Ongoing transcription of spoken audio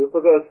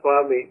Rupa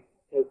Goswami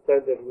has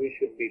said that we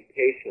should be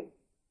patient.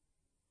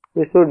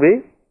 We should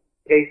be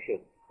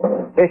Patient.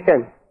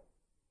 patient.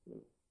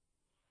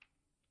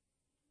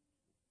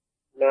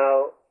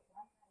 Now,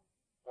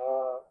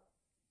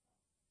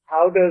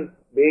 how does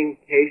being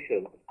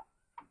patient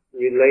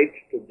relate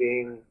to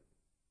being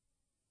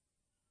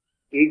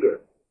eager?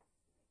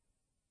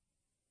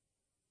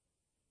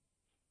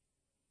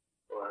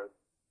 Or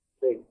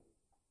say,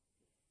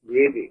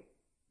 greedy?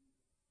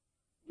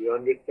 Do you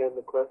understand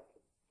the question?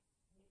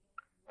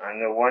 On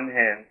the one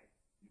hand,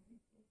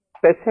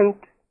 Patient,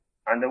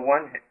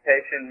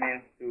 patient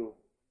means to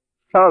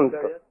shant,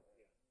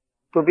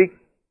 to be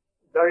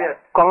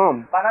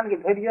calm,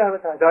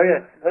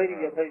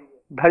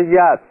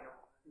 dharyat,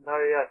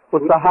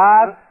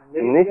 utsahat,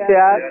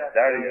 nisyat,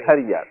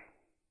 dharyat.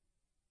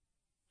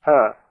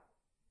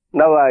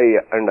 Now I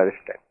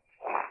understand.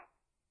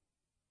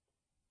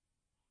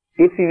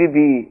 If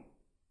we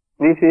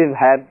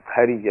have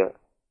dharya,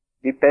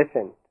 be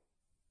patient,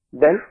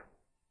 then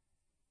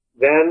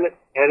and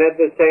at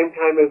the same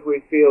time if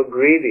we feel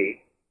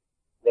greedy,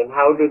 then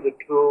how do the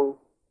two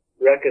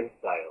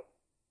reconcile?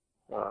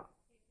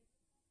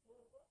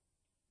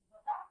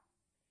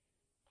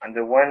 On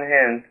the one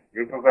hand,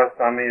 Rupa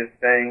Goswami is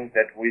saying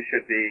that we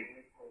should be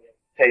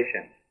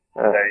patient,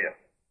 Dharya.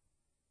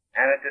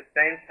 And at the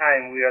same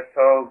time we are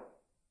told,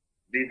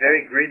 be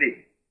very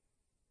greedy.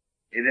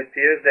 It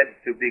appears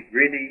that to be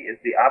greedy is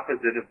the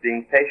opposite of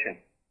being patient.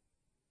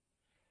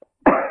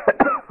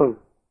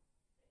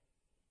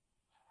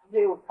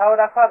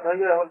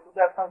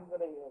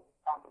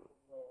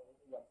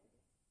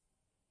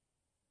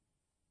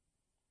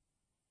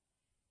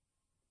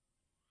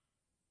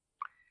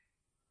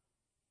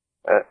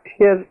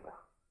 Here,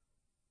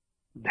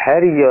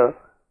 dharya,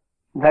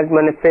 that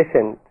means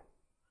patient,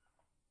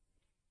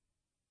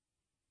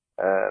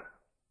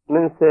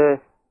 means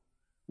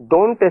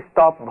don't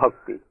stop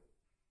bhakti.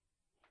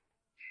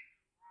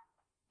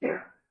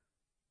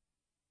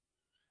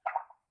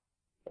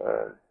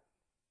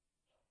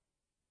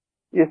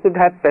 You should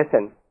have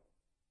patience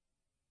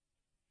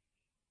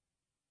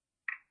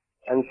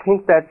and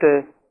think that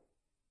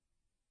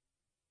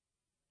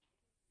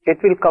it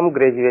will come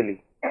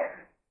gradually.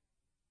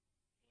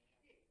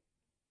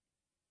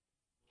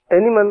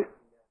 Anyone,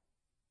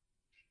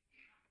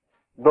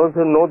 those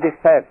who know the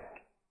fact,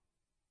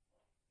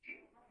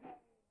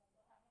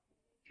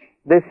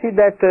 they see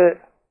that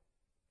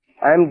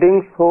I am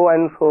doing so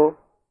and so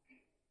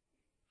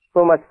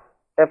much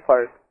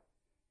effort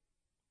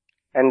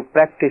and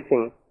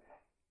practicing,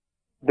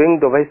 doing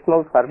the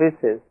Vaishnava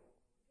services,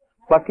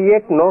 but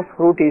yet no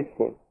fruit is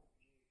seen.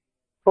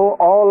 So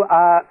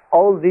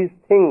all these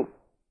things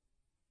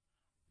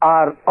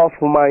are of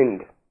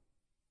mind,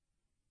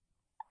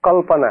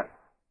 kalpana,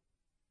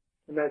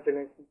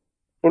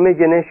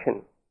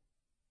 imagination.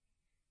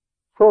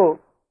 So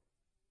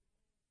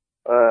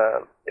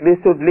we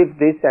should leave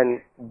this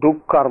and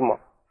do karma.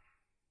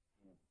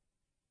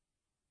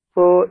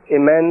 So a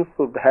man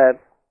should have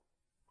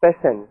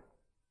patience,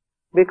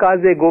 because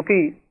a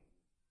gopi,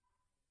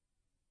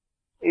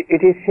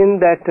 it is seen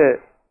that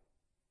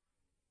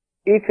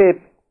if a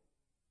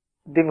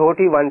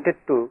devotee wanted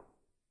to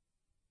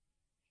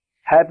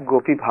have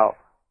gopi bhav,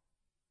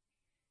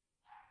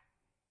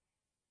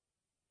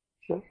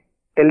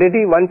 a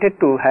lady wanted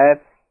to have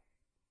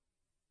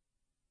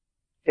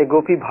a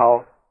gopi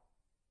bhav,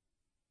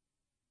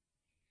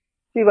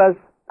 she was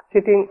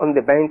sitting on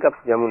the bank of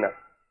Yamuna.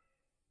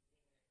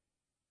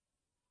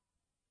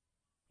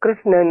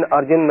 Krishna and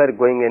Arjuna were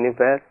going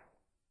anywhere.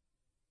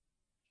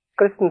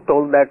 Krishna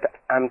told that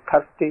I am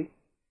thirsty.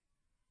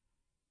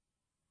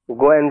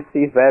 Go and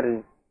see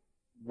where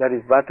there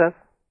is water.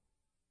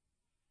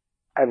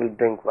 I will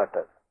drink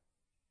water.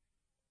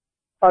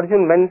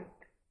 Arjuna went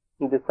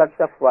in the search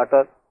of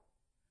water.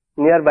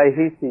 Nearby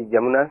he sees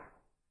Yamuna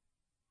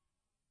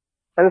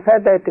and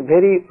said that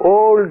very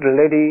old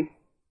lady,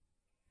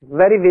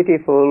 very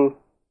beautiful,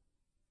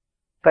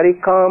 very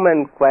calm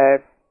and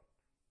quiet,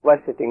 was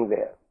sitting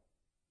there.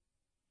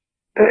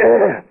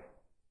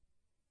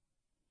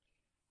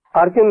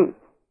 Arjuna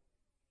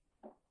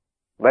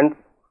went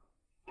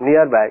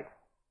nearby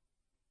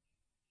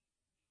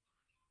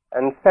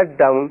and sat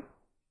down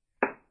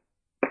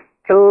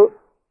till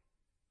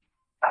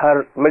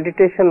her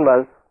meditation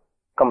was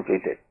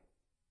completed.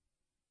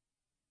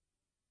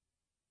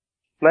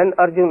 When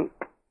Arjuna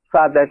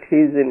saw that he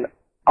is in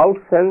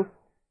outsense,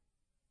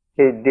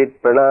 he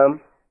did pranam.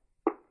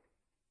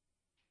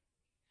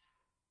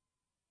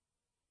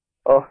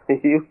 Oh,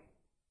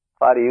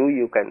 for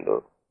you can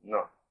do.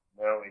 No,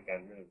 now we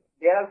can do it.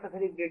 They are also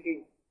very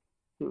greedy.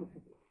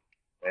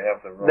 They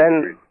have the wrong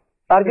Then breed.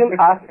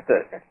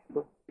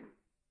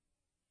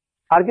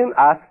 Arjuna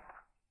asked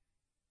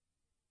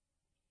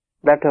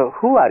that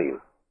who are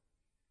you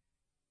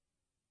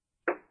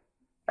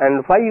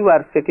and why you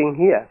are sitting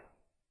here?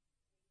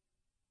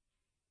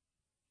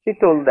 She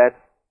told that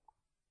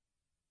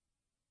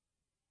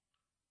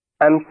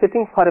I am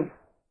sitting for a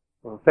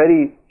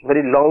very,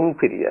 very long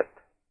period.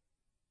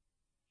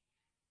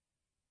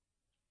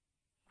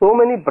 So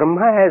many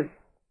Brahma has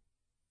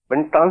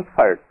been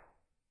transferred,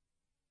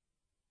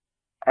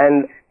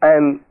 and I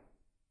am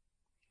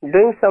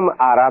doing some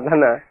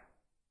aradhana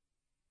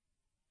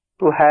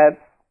to have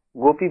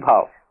gopi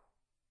bhav.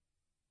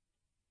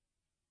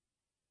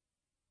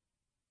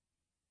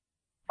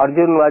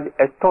 Arjuna was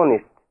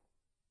astonished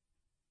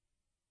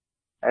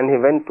and he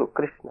went to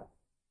Krishna.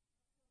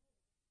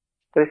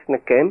 Krishna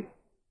came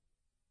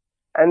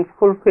and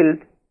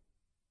fulfilled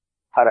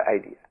her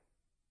idea.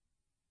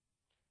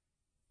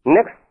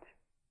 Next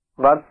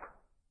birth,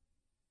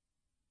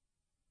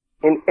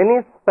 in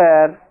any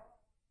sphere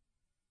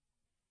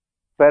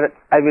where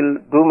I will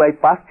do my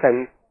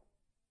pastime,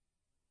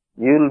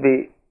 you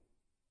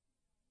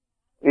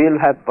will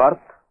have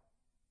birth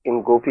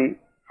in Gopi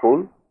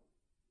pool,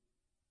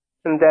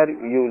 and there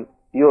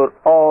your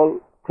all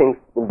things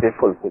will be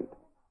fulfilled.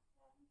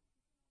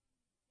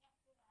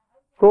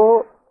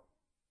 So,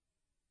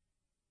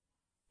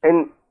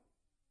 in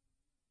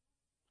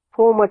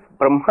so much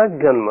Brahma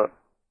Janma,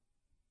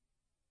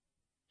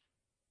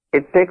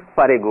 it takes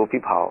for a Gopi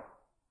bhav.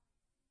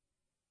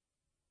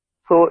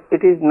 So,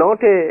 it is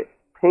not a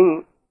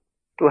thing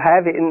to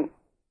have in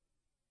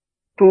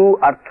 2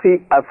 or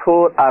 3 or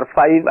 4 or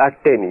 5 or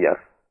 10 years.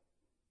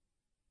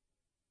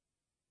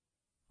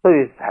 So,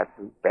 you have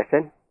to be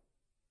patient,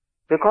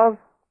 because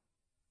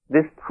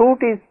this fruit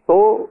is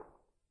so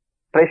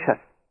precious.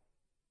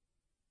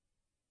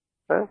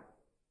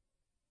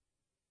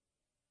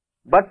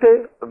 But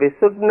we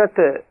should not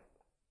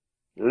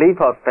leave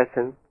our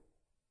patience,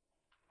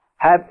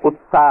 have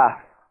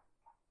utsah,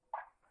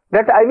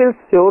 that I will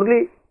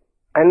surely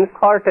and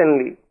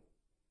certainly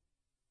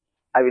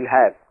I will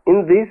have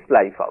in this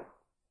life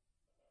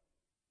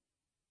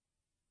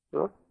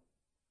also.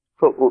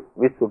 So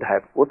we should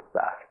have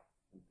utsah.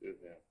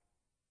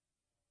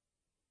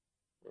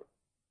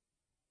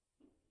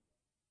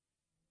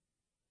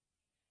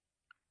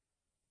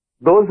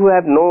 Those who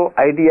have no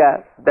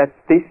idea that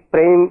this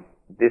prem,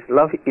 this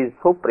love is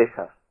so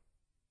precious,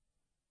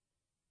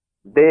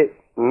 they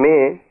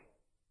may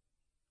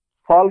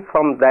fall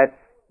from that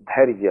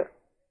dharya.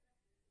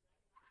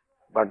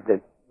 But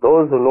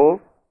those who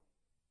know,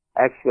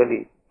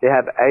 actually, they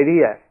have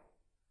idea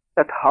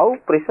that how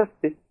precious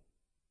this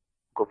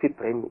Gopi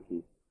prem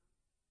is.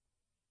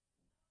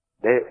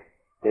 They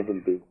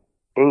will be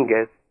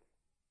engaged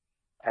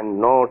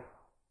and not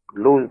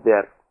lose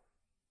their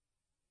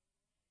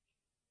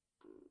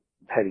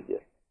dharya.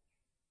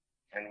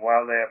 And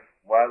while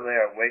they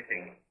are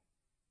waiting,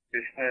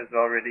 Krishna is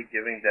already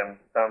giving them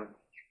some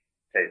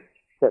taste.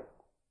 Yes,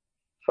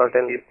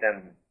 certainly. Keep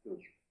them too.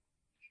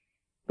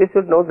 We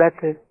should know that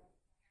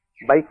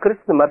by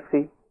Krishna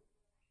mercy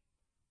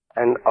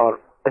and our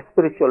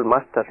spiritual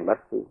master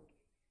mercy,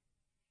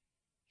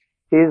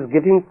 he is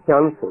giving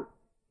chances,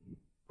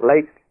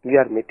 like we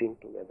are meeting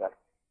together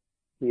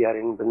here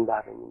in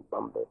Vrindavan, in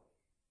Bombay,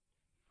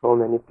 so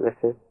many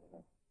places.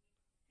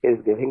 He is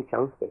giving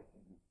chances.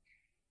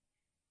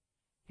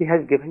 He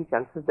has given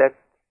chances that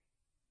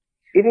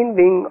even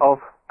being of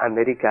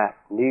America,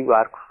 New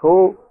York,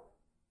 so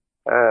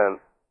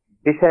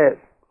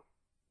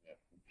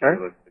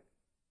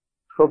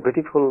so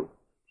beautiful,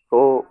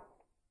 so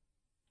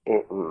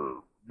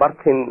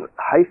birth in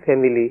high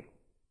family,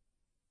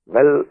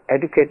 well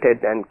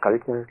educated and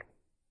cultured.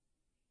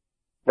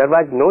 There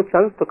was no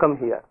chance to come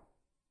here.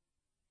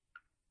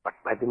 But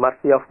by the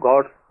mercy of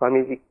God,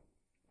 Swamiji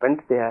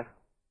went there,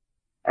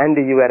 and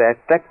you were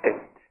attracted,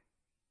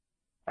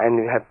 and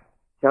you have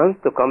chance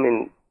to come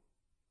in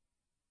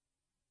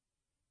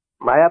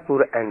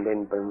Mayapur and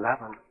in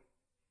Vrindavan.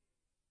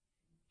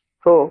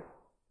 So,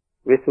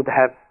 we should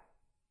have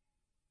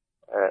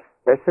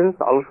patience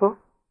also,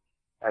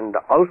 and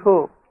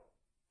also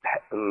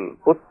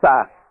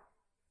utsah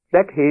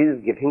that he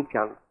is giving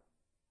chance.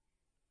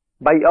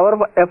 By our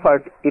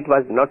effort, it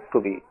was not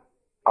to be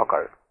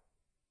occurred.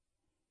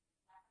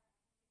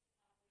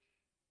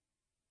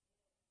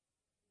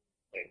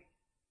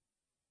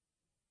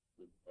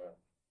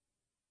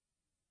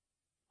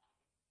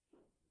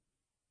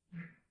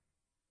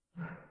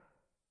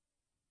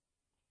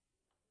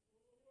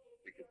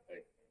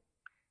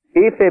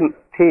 If a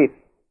thief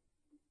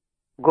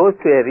goes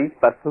to a rich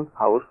person's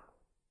house,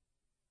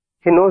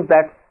 he knows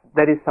that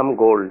there is some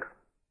gold,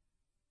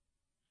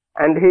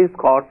 and he is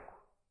caught,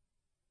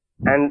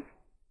 and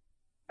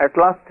at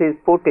last he is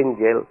put in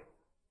jail.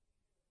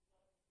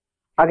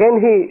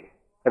 Again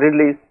he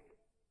released,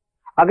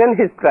 again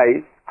he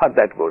tries for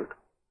that gold.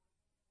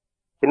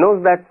 He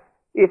knows that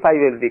if I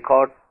will be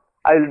caught,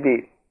 I will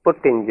be put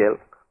in jail,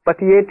 but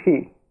yet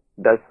he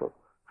does so.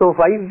 So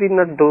why we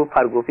not do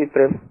for Gopi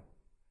Prem?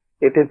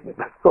 It is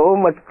so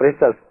much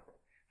precious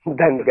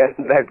than get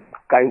that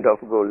kind of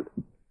gold.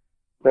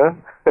 Huh?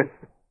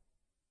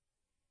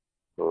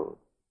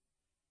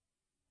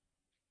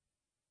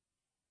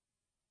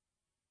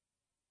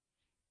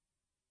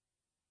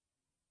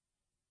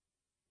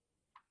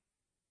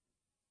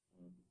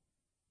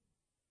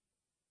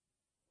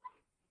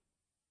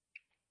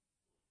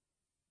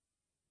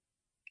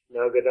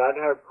 Now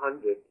Gadadhar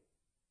Pandit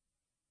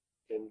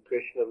in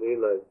Krishna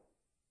Leela's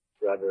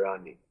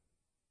Radharani.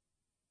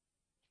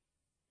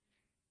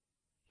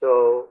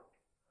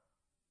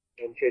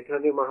 And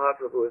Chaitanya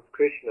Mahaprabhu is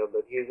Krishna,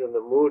 but he's in the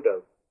mood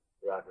of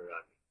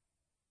Radharani.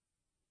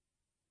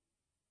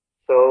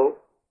 So,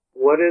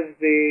 what is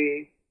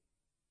the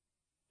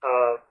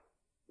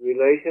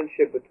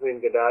relationship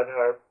between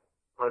Gadadhar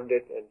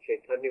Pandit and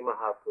Chaitanya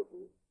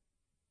Mahaprabhu?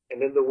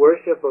 And in the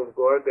worship of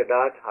Gaur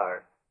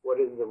Gadadhar, what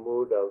is the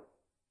mood of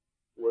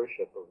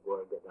worship of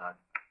Gaur Gadadhar?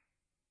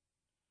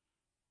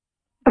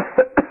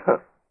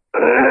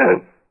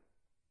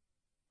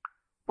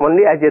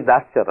 Only as a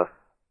Dasyaras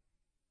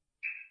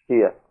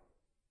here.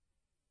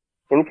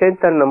 In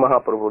Chaitanya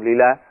Mahaprabhu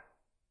Leela,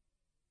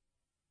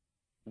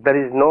 there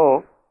is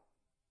no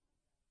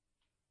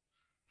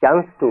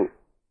chance to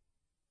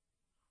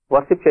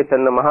worship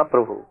Chaitanya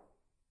Mahaprabhu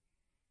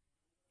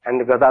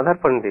and Gadadhar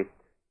Pandit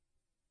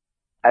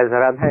as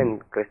Radha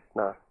and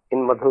Krishna in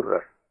Madhur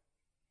Ras.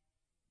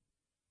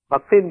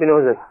 Bhakti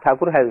Vinod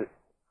Thakur has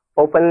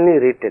openly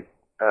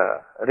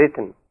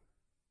written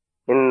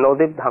in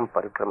Navadvip Dham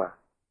Parikrama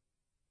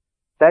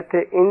that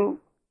in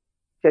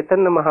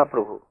Chaitanya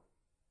Mahaprabhu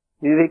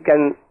we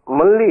can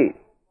only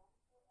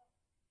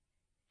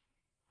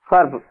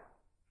serve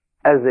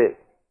as a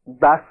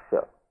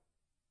dasya,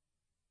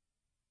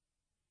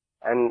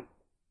 and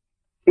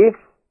if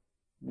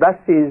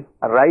dasya is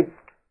right,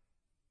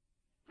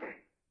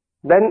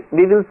 then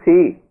we will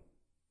see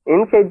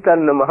in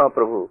Chaitanya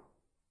Mahaprabhu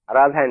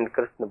Radha and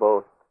Krishna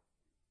both.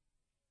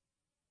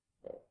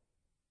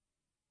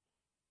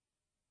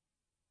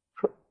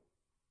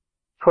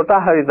 Chota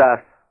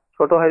Haridas,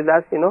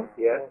 you know?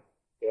 Yes,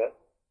 yes.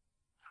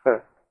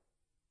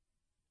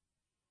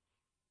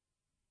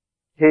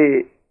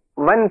 He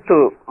went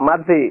to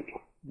Madhvi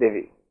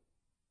Devi,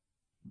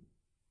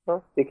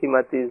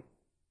 Sikimati's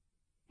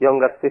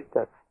younger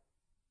sister,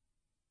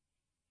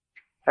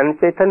 and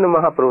Chaitanya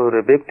Mahaprabhu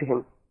rebuked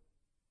him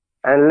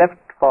and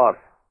left for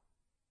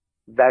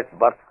that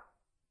birth.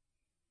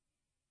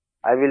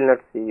 I will not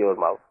see your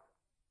mouth.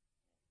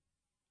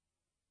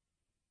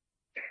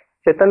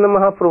 Chaitanya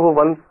Mahaprabhu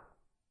once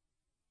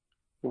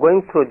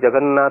going through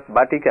Jagannath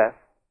Batika,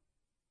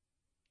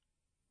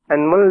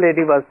 and one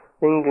lady was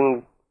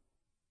singing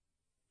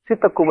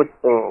Sita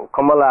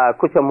Kamala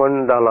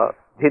Kuchamandala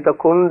Dhita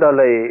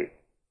Kundale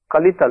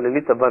Kalita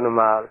Lilita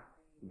Banamal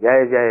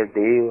Jaya Jaya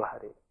Dev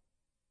Hari.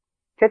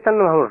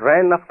 Chaitanya Mahaprabhu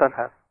ran after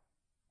her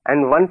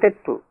and wanted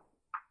to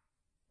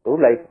do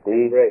like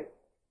this,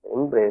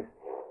 embrace.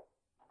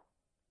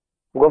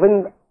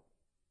 Govind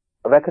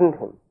awakened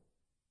him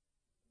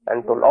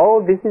and told,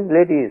 oh, this is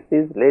lady, she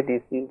is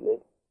lady, she is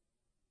lady.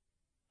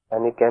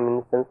 And he came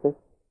in senses.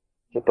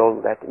 He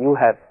told that you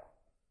have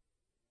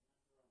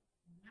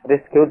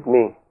rescued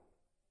me.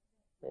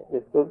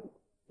 Rescued?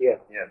 Yes,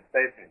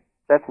 saved me.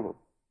 Saved me.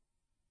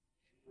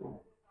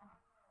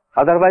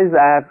 Otherwise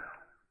I have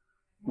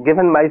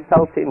given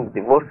myself in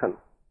devotion.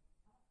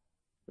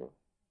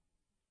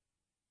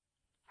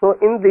 So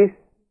in these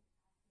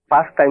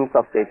pastimes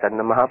of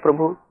Chaitanya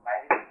Mahaprabhu,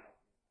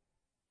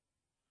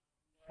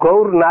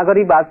 Gaur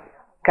Nagari Bas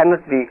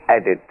cannot be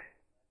added.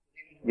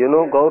 You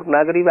know Gaur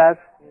Nagari Bas?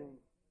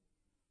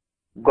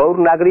 Gaur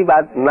Nagari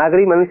Bas,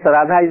 Nagari means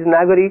Radha is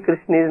Nagari,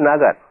 Krishna is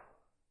Nagar.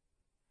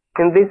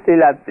 In this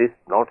Leela this is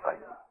not right.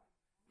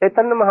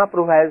 Chaitanya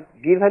Mahaprabhu has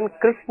given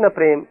Krishna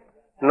Prem,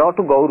 not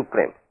Gaur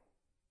Prem.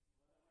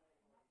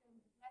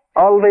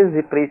 Always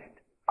he preached,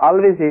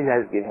 always he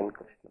has given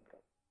Krishna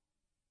Prem.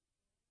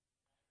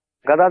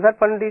 Gadadhar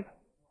Pandit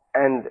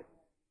and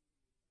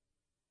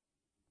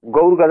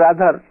Gaur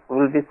Gadadhar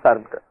will be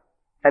served.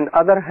 And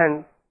other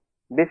hand,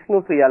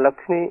 Vishnu Priya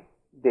Lakshmi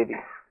Devi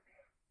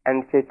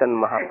and Chaitanya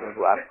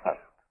Mahaprabhu are served.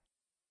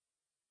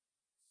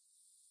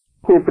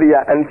 Vishnu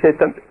Priya and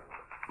Chaitanya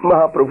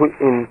Mahaprabhu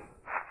in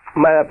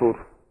Mayapur.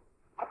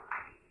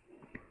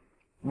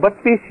 But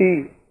we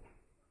see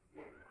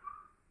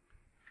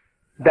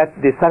that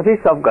the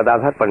service of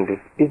Gadadhar Pandit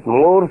is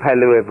more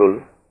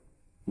valuable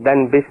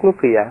than Vishnu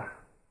Priya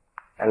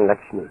and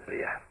Lakshmi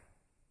Priya.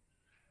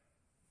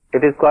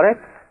 It is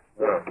correct?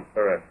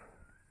 Correct.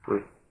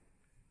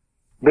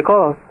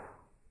 Because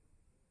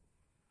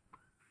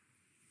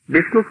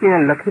Vishnu Priya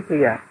and Lakshmi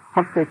Priya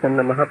serve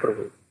Chaitanya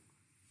Mahaprabhu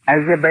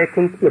as a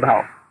Vaikuntha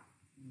bhav.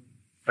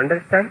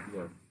 Understand?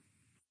 Yes.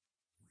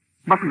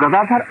 But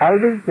Gadadhar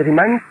always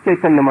reminds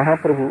Chaitanya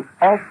Mahaprabhu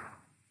of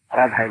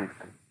Radha and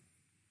Krishna.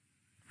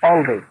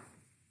 Always.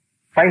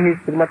 By his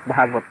Srimad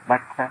Bhagavat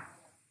Bhaksha,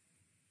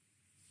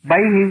 by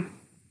his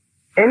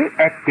any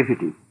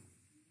activity,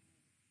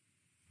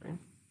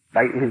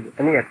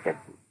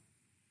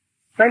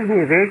 when he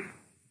reads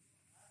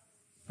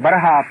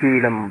Baraha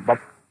Peedam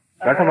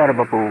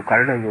Gatavarbapu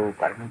Karnayo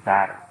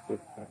Karnachara,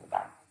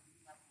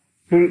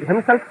 he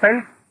himself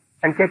sent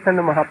and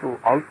Chaitanya Mahaprabhu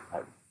also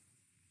sent.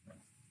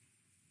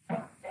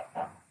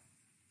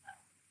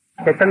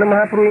 Chaitanya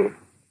Mahaprabhu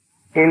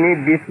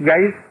in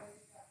disguise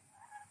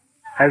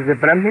as a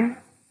Brahmin,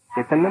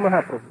 Chaitanya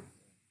Mahaprabhu.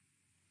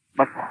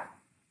 But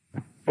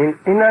in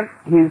inner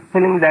he is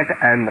feeling that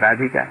I am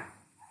Radhika.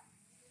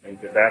 And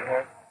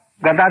Gadadhar?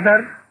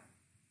 Gadadhar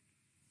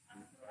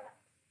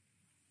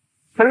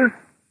feels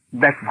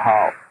that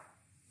bhav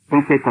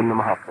in Chaitanya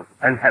Mahaprabhu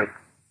and helps.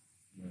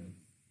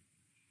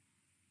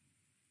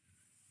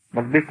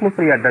 But Vishnu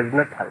Priya does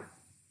not help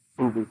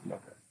in this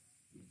matter.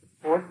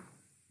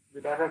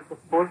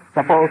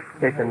 Suppose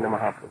Chaitanya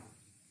Mahaprabhu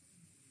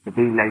to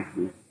be like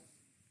this.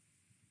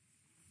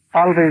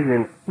 Always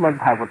in Srimad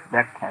Bhagavad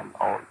Vyakhyan,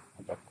 all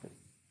other things.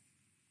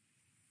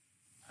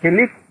 He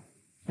lives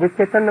with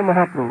Chaitanya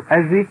Mahaprabhu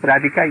as if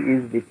Radhika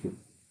is with him,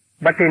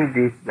 but in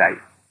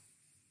disguise.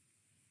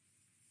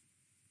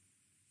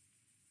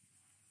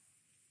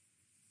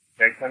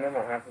 Chaitanya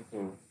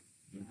Mahaprabhu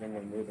is in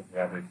the mood of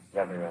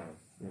Radharani.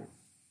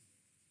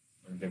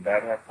 And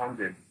Gadadhar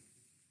Pandit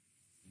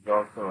is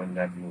also in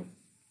that mood.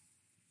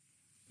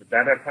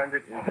 Gadadhar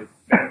Pandit is the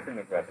expansion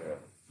of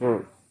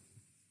Radharani.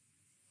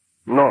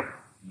 No.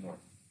 No.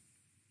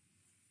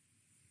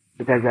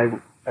 It has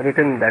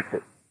written that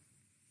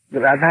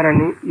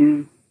Radharani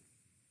is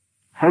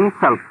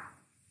himself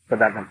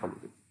Gadadhar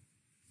Pandit.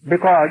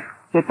 Because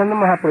Chaitanya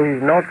Mahaprabhu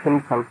is not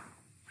himself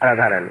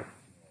Radharani.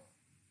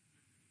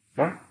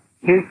 No?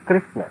 He is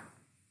Krishna.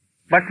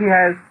 But he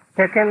has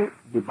taken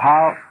the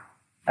bhav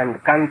and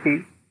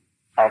kanti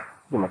of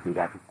Srimati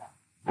Radhika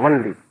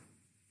only.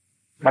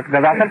 But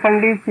Gadadhar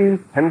Pandit is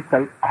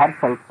himself,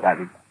 herself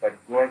Radhika. But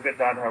Gaur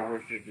Gadadhar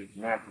worship is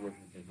not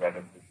worship of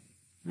Radha Krishna.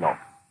 No.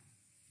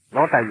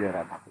 Not as a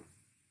Radha Krishna.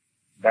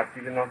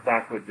 Bhaktivinoda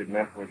Thakur did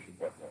not worship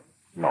Radha.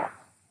 No.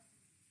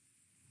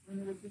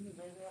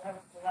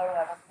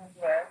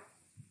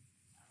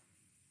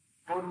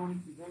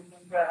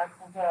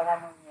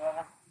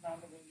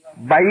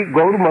 By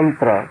Gaur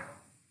Mantra,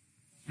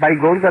 by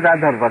Gaur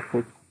Gadadhar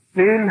worship,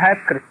 we will have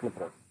Krishna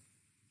Prabhu,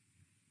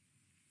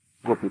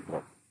 Gopi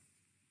Prabhu.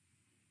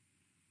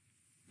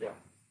 Yeah.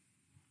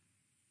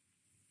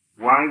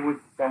 Why would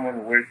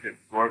someone worship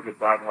Gaur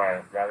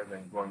Gadadhar rather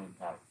than Gaur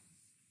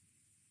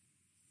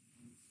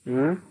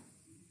Nitai?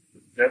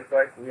 Just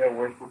like we are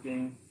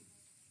worshipping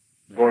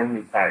Gaur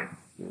Nitai.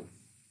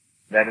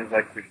 That is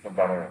like Krishna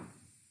Balaram.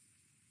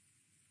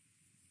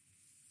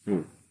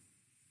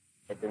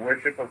 But the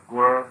worship of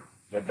Gaur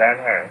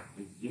Gadadhar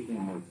is giving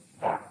mood.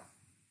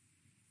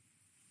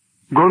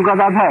 Gaur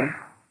Gadadhar,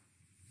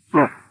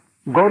 no,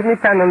 Gaur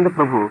Nityananda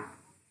Prabhu,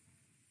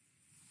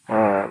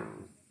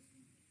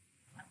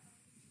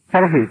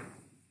 service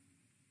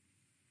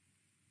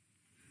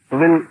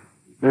will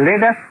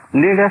lead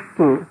us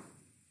to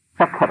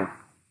Sakhara.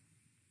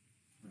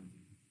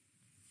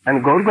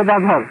 And Gaur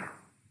Gadadhar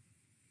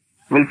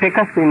will take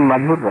us in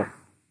Madhura.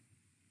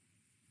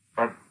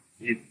 But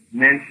it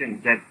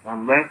mentioned that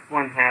unless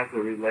one has a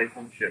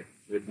relationship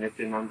with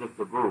Nityananda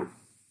Prabhu,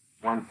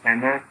 one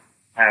cannot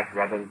have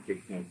Radha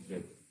Krishna's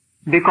service.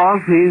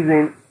 Because he is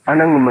in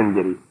Ananga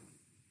Manjari.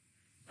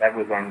 That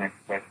was our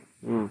next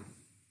question.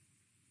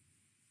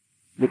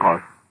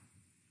 Because.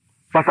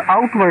 But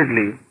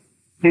outwardly,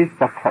 he is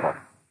Sakhara.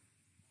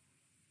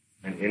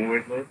 And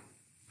inwardly?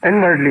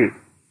 Inwardly,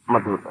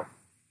 Madhura.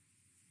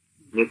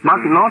 But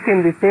not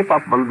in the shape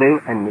of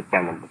Baldev and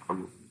Nityananda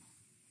Prabhu.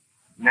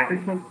 Now,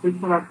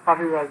 Krishna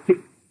copyright.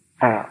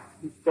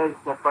 He says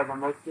that by the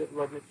mercy of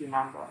Lord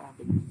Nityananda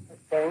and the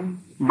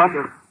same. But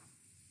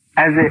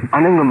as a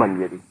Ananga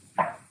Manjari.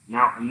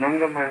 Now,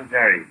 Ananga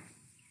Manjari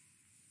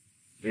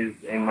is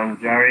a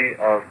Manjari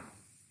of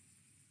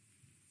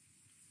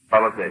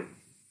Baladev,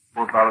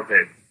 for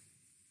Baladev.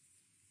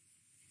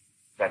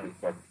 That is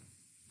such.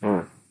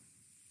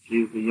 She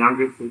is the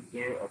younger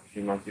sister of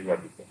Srimati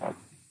Radhika.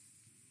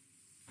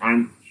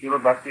 And Srila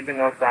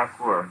Bhaktivinoda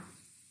Thakur,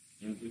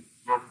 in this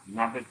book,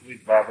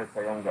 Navadvip Bhava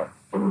Taranga,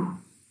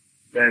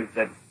 says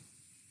that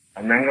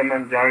Ananga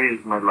Manjari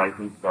is my life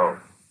and soul.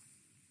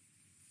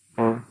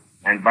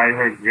 And by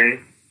her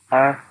grace,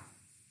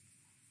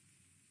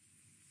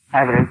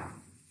 average.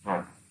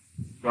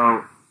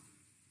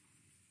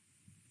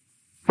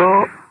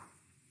 So,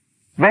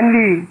 when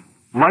we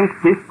want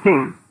this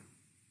thing,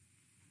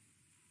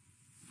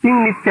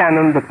 King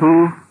Nityananda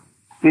Prabhu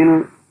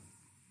will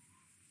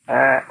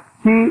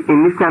see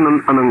in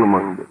Nityananda Ananga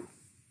Manjari.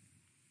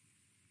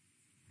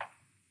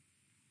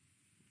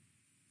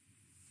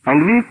 And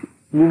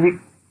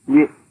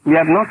we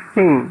are not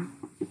seeing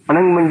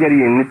Ananga Manjari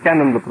in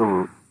Nityananda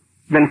Prabhu,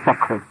 then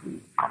Sakhara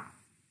will come.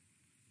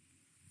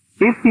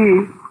 If he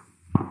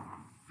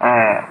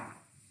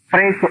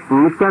prays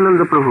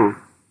Nityananda Prabhu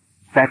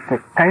that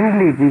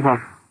kindly give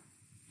us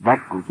that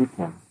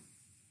position,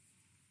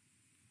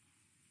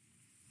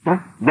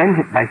 then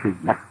by his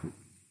bhakti,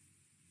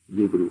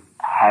 we will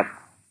have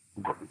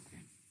Gopi.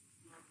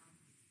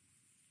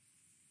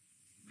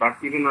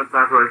 Bhaktivinoda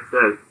Thakur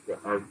says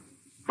as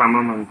Kama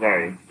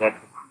Manjari that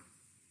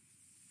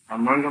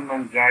Ananga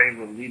Manjari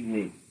will lead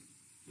me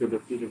to the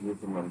feet of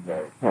Rupa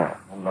Manjari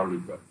and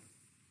Lalita.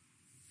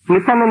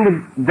 Nityananda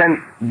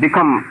then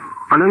become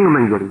Ananga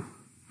Manjari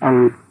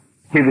and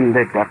he will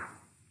lead us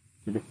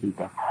to the feet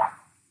of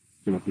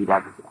Srimati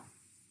Radhika.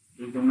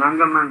 Is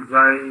Ananga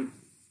Manjari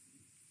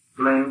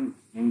playing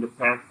in the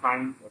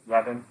pastimes of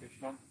Radha and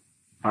Krishna?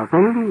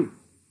 Certainly,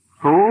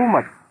 so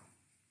much.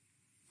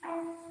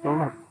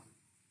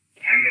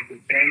 And at the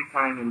same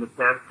time in the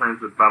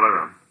pastimes of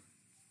Balaram.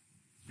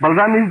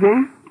 Balaram is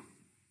doing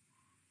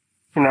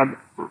in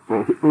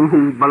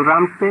his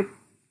Balaram state.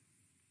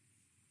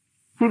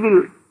 he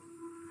will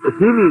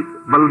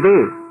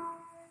Baldev,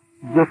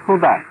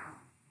 Jashoda,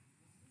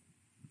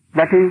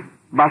 that is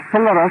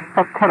Vatsalya,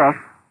 Sattva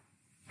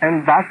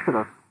and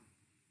Dasya.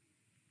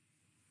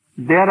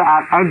 There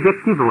are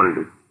adjectives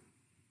only.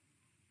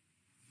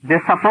 They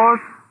support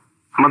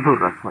Madhur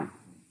Rasman.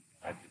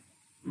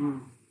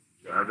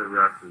 The other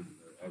rasas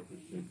are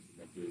adjectives.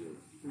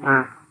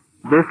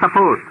 They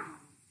support,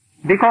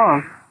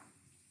 because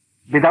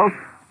without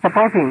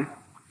supporting,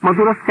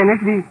 Madhuras cannot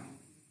be.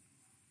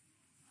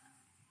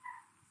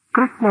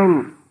 Krishna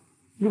and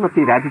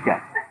Srimati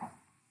Radhika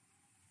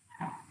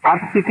are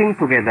sitting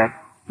together,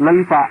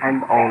 Lalita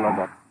and all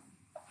others.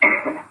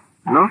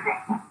 No?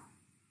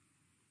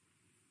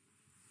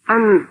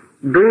 And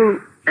doing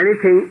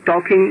anything,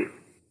 talking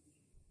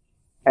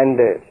and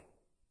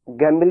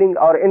gambling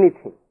or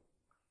anything,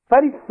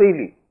 very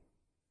freely.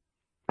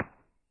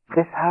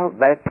 They saw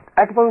that,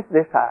 at once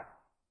they saw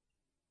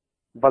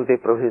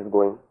Baldev Prabhu is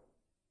going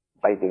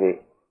by the way.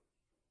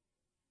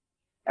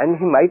 And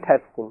he might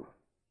have seen.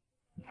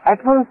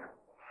 At once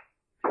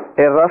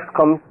a rush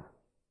comes,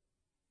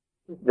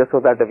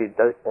 Jashoda Devi,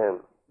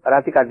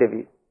 Radhika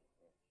Devi,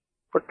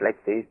 put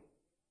like this,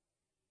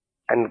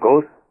 and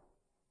goes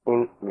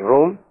in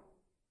room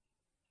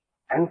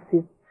and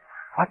sees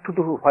what to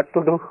do.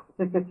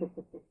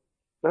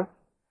 No?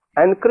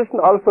 And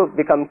Krishna also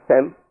becomes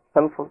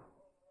shameful.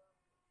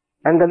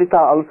 And Lalita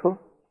also.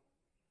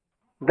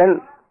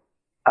 Then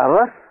a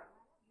rush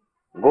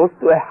goes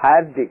to a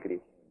higher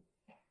degree.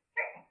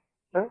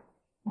 Huh?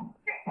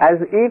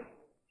 As if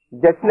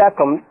Jasila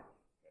comes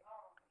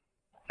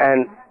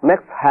and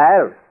makes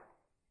higher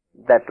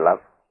that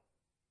love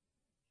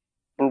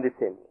in the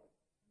same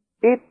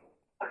way. If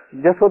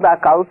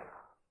Jashoda calls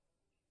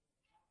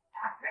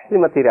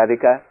Srimati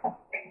Radhika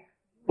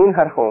in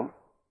her home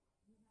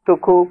to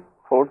cook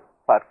food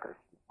for Krishna,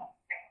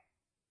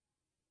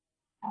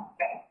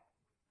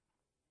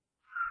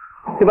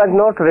 she was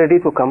not ready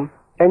to come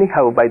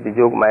anyhow by the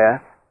Yog Maya,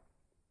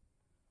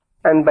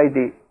 and by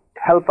the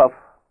help of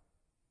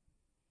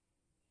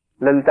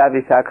Lalita,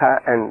 Vishakha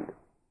and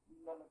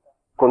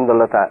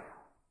Kundalata,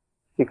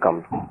 he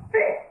comes.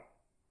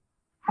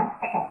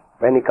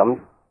 When he comes,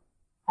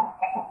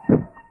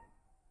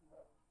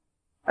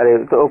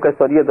 okay,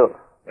 sorry,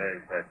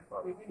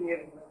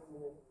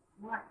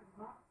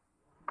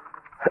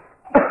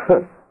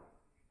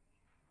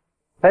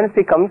 when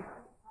she comes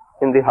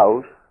in the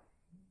house,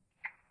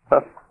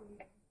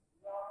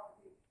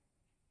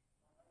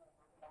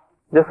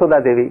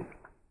 Jashoda Devi,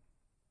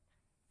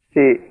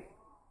 she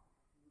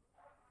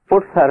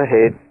puts her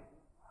head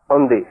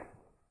on the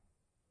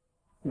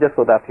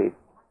Jashoda feet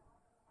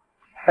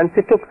and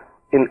she took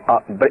in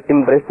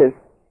embraces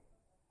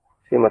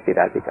Srimati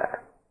Radhika.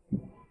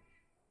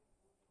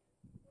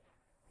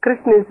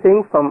 Krishna is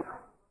seeing from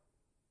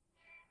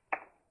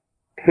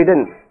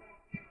hidden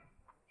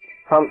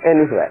from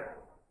anywhere.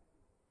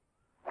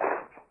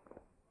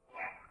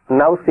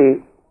 Now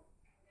she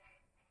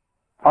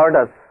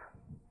orders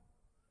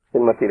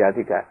Srimati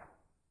Radhika,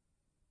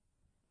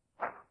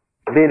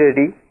 be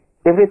ready,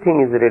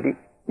 everything is ready,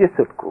 you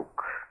should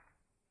cook.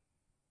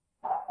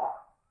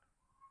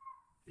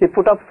 She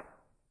put up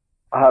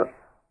her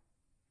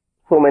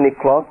so many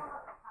cloths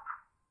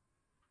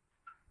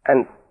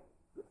and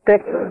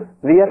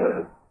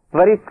wear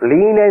very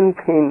lean and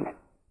thin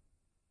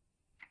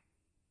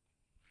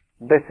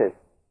dresses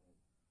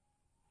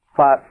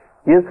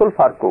useful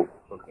for cook.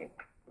 Okay.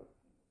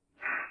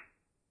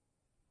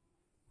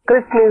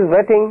 Krishna is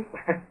waiting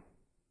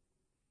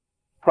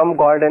from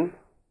garden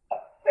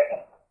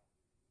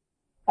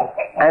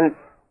and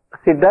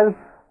she does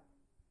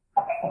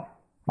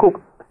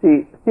cook.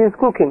 She is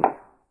cooking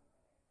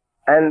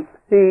and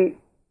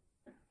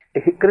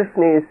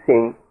Krishna is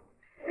seeing.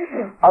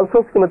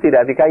 Also Srimati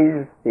Radhika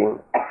is seeing.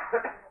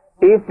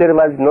 If there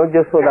was no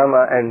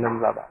Jashodama and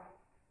Nandbaba,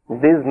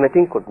 this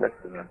meeting could not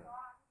be.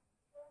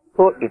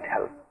 So it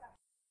helps.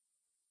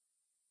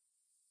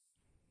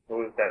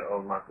 Who is that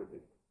old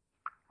Mataji?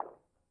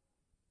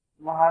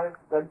 Maharaj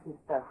God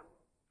sister.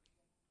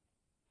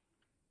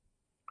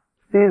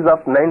 She is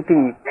of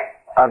 90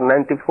 or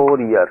 94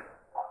 years.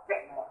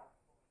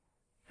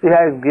 She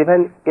has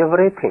given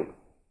everything,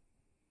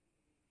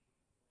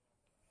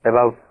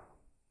 about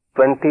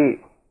 20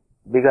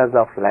 bighas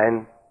of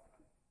land,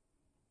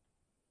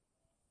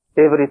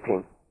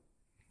 everything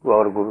to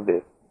our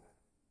Gurudev.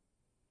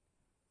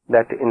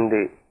 That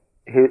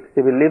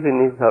she will live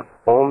in her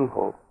own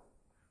home,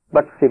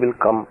 but she will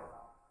come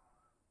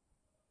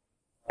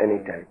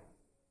anytime.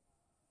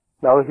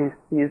 Now she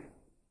is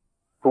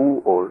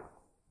too old.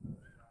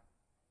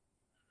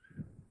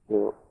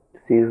 So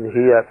she is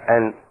here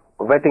and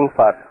waiting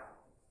for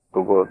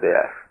to go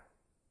there.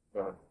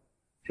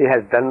 She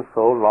has done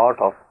so lot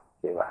of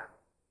seva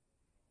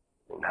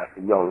in her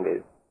young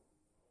age.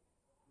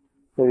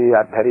 So we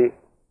are very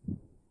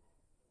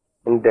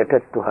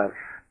indebted to her.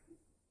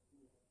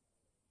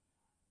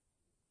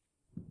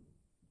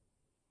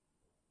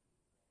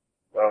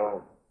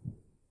 So,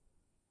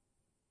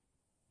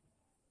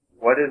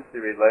 what is the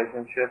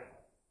relationship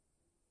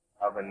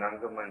of a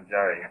Nanga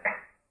Manjari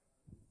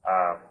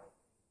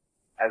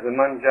as a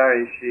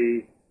Manjari, she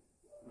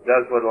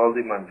does what all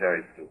the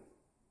Manjaris do.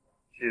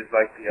 She is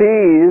like the She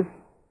is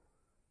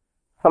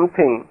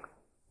something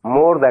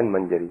more than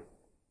Manjari.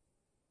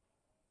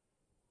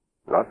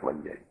 Not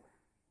Manjari.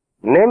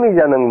 Name is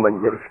Anang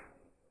Manjari.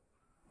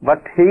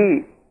 But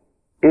he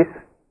is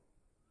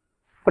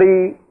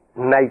free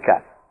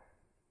Naika.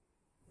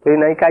 Free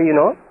Naika, you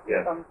know?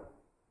 Yes.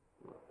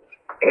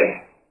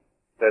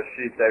 That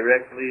she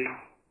directly,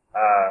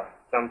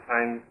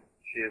 sometimes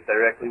she is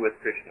directly with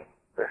Krishna.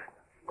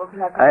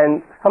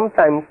 And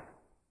sometimes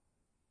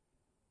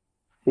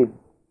she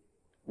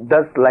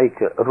does like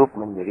Rup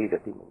Manjari,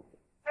 Rati Manjari.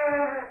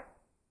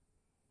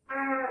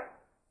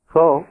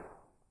 So,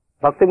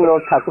 Bhaktivinoda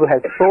Thakur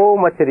has so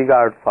much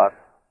regard for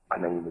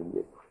Anang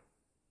Manjari.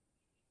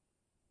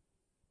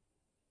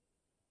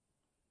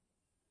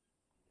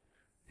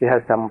 She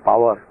has some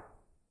power.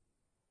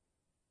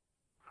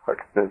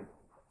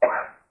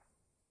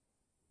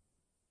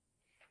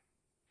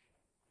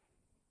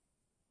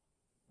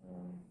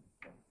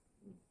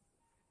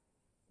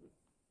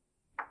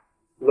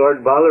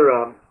 Lord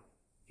Balaram,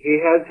 he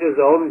has his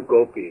own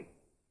gopi,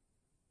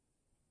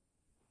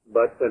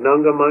 but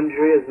Ananga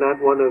Manjari is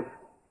not one of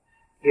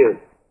his.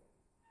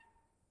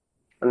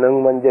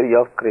 Anang Manjari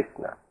of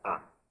Krishna.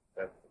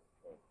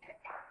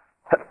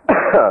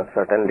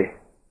 Certainly.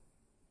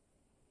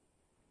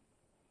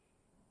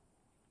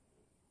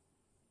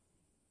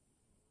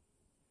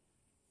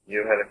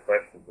 You had a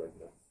question,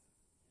 Brenda.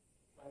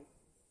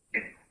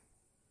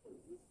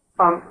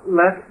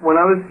 When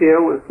I was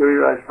here with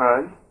Guru Raj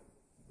Maharaj,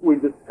 we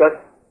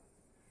discussed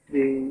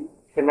the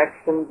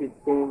connection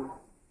between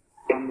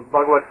the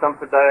Bhagavad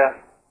Sampradaya,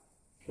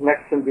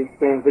 connection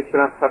between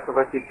Vishwanath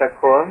Chakravarti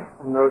Thakur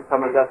and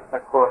Narottama Das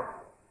Thakur.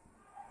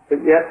 But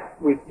yet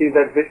we see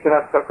that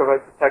Vishwanath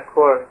Chakravarti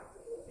Thakur,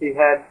 he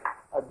had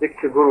a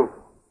Diksha Guru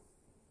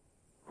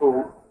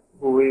who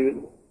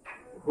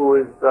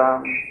was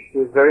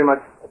very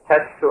much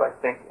attached to, I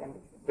think, and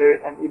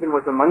even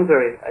was a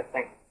Manjari, I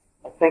think.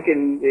 I think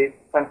in the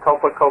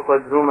Sankalpa Kalpa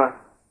Druma,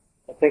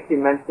 I think he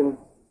mentioned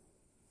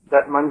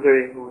that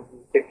Manjari who was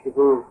his Diksha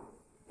Guru.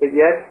 But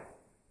yet,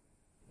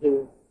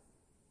 his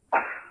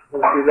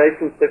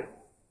relationship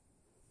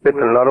with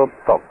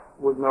Narottama.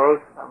 With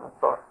Narottama, I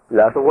thought.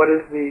 Yes. So what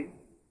is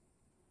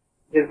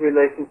his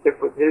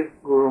relationship with his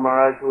Guru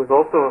Maharaj, who was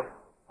also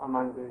a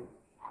Manjari?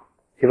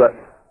 He was,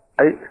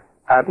 I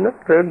have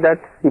not read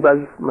that he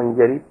was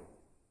Manjari.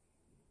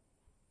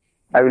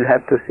 I will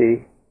have to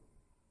see.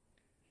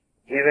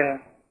 Even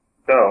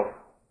so,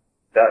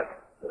 that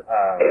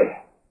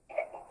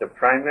the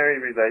primary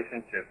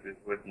relationship is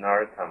with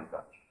Narottama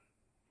Das,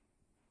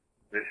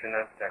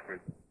 Vishwanath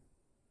Chakravarti.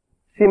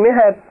 She may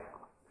have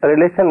a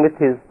relation with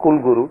his Kul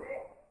Guru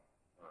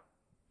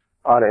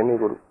or any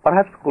Guru.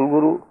 Perhaps Kul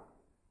Guru.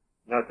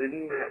 No,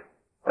 didn't he?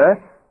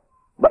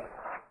 But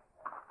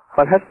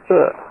perhaps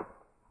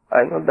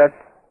I know that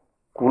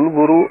Kul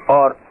Guru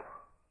or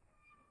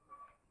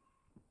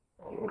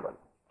anyone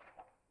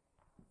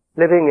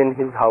living in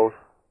his house,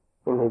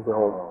 in his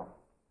home.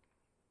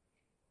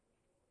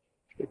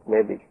 It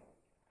may be.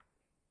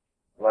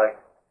 Like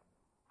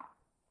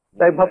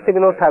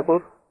Bhaktivinoda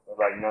Thakur.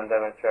 Like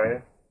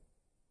Nandanacharya?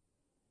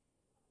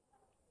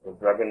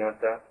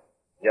 Raghunatha?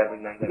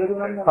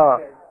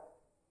 Yadunandan?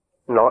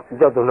 No,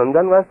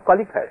 Yadunandan was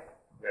qualified.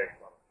 Very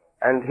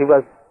And he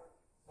was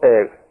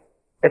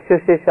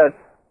associate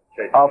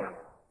of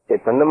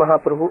Chaitanya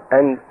Mahaprabhu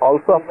and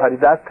also of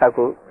Haridas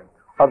Thakur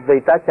of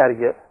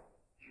Daitacharya.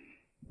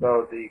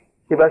 So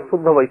he was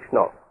Shuddha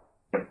Vaishnava.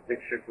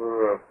 Diksha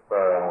Guru of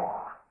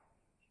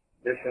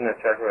Vishwanath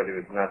Chakravarti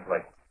was not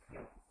like.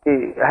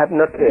 He have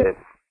not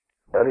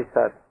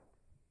researched.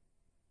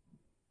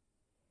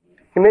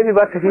 He may be,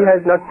 but he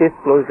has not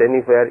disclosed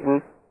anywhere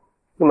in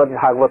Srimad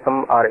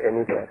Bhagavatam or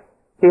anywhere.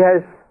 He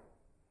has,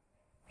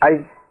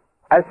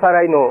 as far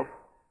I know,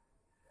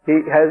 he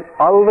has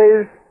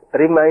always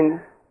remained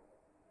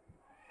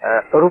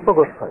Rupa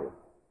Goswami,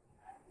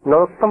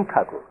 Narottam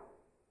Thakur.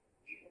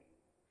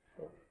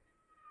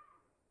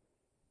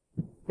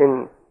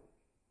 In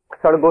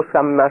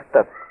Sargoswami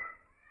Master,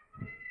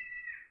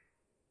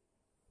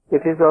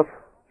 it is of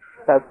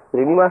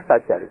Srinivasa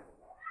Acharya.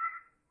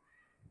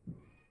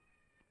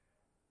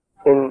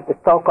 In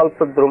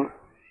Staukalpadrum,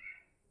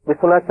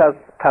 Vishwanath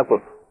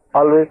Thakur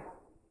always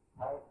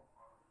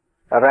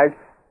writes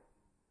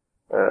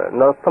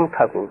Narottam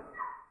Thakur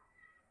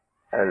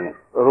and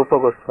Rupa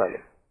Goswami.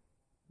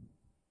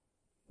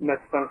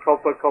 That's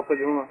Sankalpa Kalpa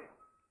Druma.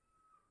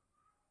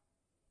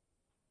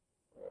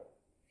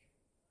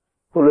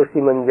 Tulasi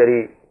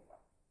Manjari,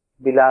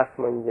 Vilas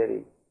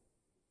Manjari,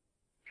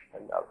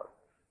 and others.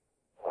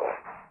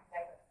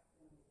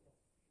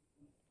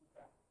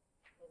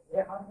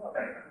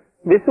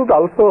 We should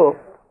also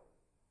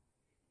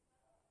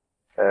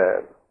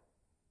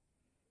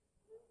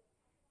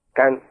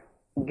can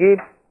give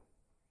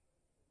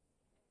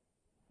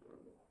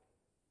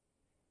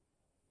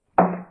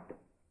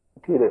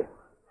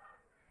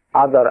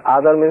other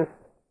means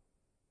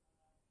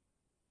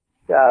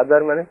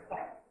other means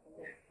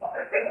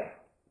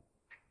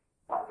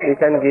We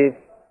can give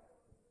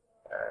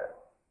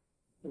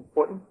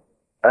Important?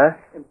 huh?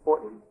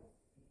 Important?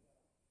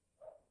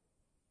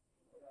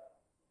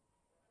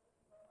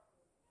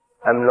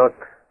 I'm not.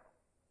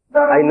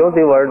 I know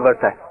the word, but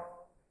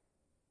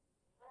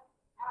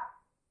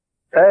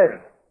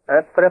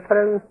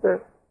preference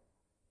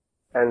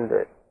and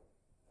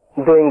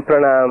doing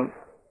pranam,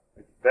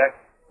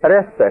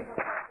 respect.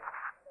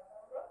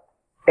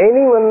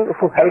 Anyone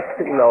who helps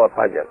in our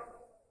bhajan.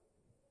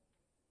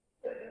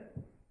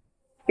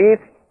 If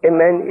a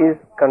man is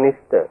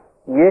kanishta,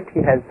 yet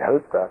he has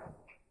helped us,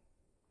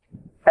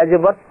 as a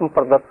work from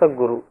Pradarshak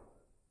Guru,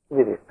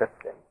 we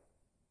respect them.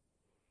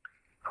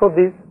 So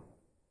this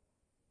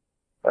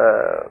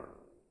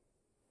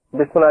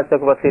Vishwanath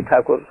Chakravarti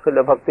Thakur,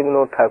 Srila Bhakti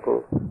Vinod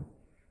Thakur,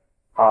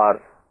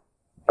 or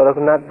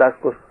Raghunath Das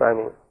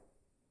Goswami,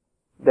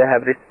 they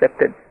have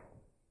respected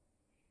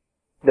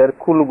their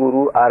Kul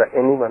Guru or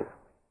anyone.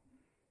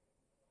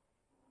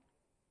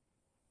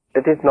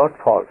 It is not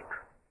fault.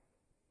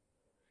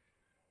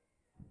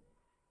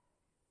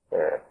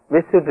 We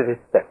should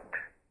respect.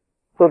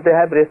 So they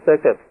have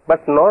respected,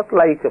 but not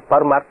like a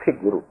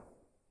Paramarthik Guru.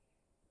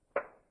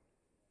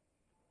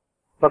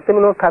 Bhakti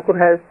Vinod Thakur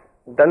has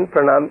done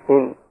pranam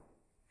in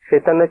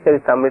Chaitanya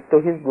Charitamrita to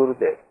his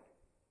Gurudev.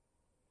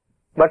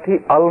 But he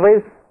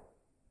always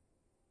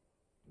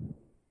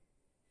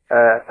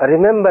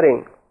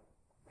remembering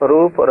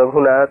Rup,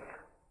 Raghunath,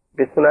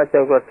 Vishwanath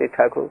Chakravarti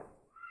Thakur,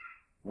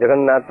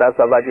 Jagannath Das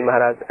Babaji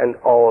Maharaj and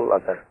all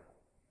others.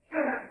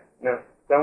 Now,